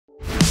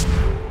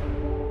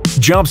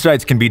Job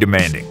sites can be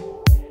demanding.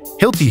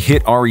 Hilti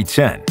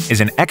HIT-RE10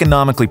 is an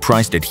economically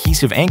priced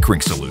adhesive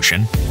anchoring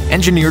solution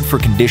engineered for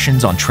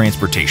conditions on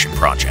transportation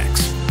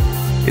projects.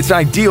 It's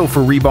ideal for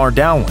rebar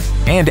doweling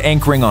and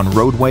anchoring on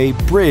roadway,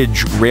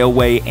 bridge,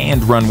 railway,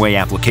 and runway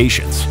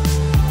applications.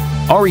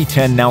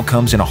 RE10 now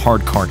comes in a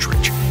hard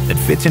cartridge that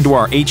fits into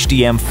our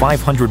HDM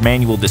 500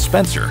 manual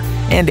dispenser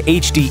and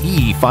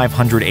HDE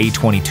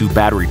 500A22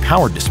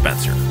 battery-powered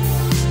dispenser.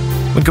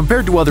 When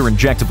compared to other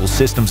injectable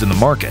systems in the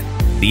market,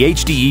 the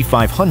HDE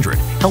 500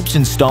 helps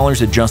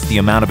installers adjust the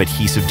amount of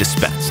adhesive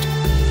dispensed.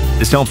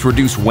 This helps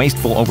reduce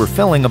wasteful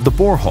overfilling of the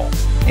borehole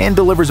and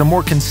delivers a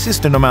more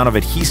consistent amount of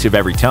adhesive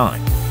every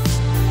time.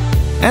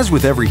 As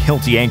with every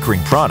Hilti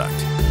anchoring product,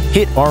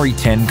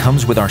 HIT-RE10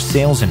 comes with our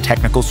sales and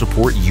technical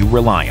support you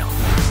rely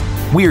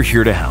on. We are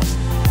here to help.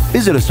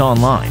 Visit us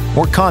online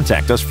or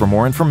contact us for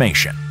more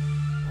information.